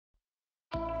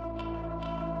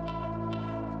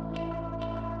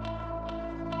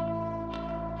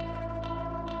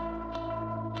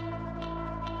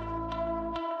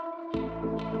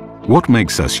What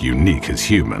makes us unique as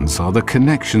humans are the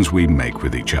connections we make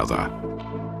with each other.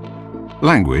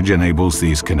 Language enables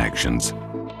these connections,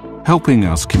 helping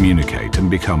us communicate and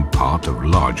become part of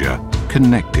larger,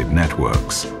 connected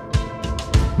networks.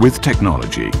 With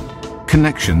technology,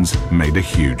 connections made a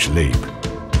huge leap.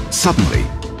 Suddenly,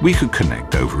 we could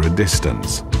connect over a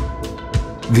distance.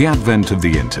 The advent of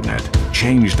the internet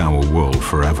changed our world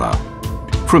forever.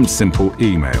 From simple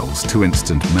emails to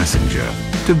instant messenger,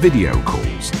 to video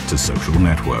calls, to social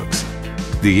networks.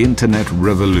 The internet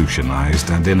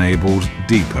revolutionized and enabled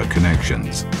deeper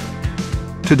connections.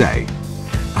 Today,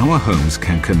 our homes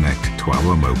can connect to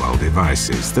our mobile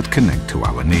devices that connect to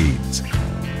our needs.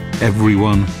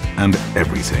 Everyone and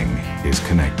everything is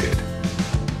connected.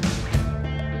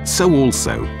 So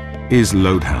also is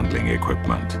load handling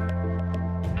equipment,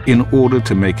 in order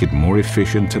to make it more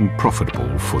efficient and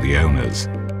profitable for the owners.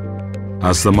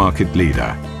 As the market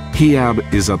leader,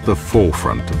 HIAB is at the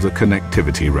forefront of the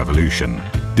connectivity revolution,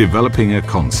 developing a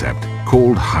concept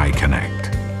called HiConnect.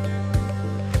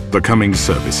 The coming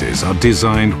services are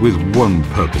designed with one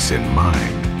purpose in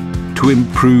mind: to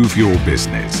improve your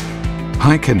business.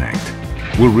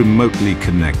 HiConnect will remotely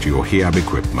connect your HIAB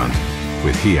equipment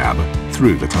with HIAB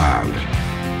through the cloud.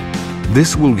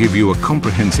 This will give you a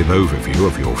comprehensive overview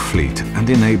of your fleet and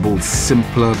enable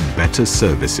simpler, better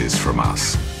services from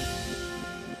us.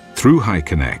 Through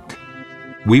HiConnect,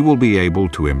 we will be able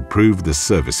to improve the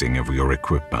servicing of your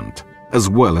equipment, as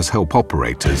well as help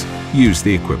operators use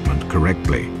the equipment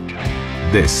correctly.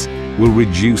 This will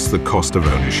reduce the cost of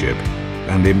ownership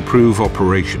and improve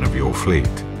operation of your fleet.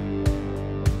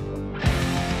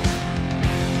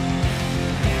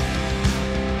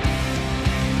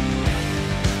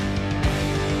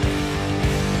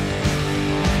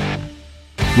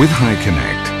 With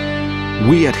HiConnect,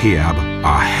 we at HIAB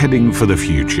are heading for the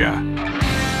future,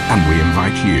 and we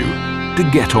invite you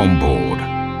to get on board.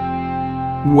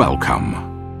 Welcome.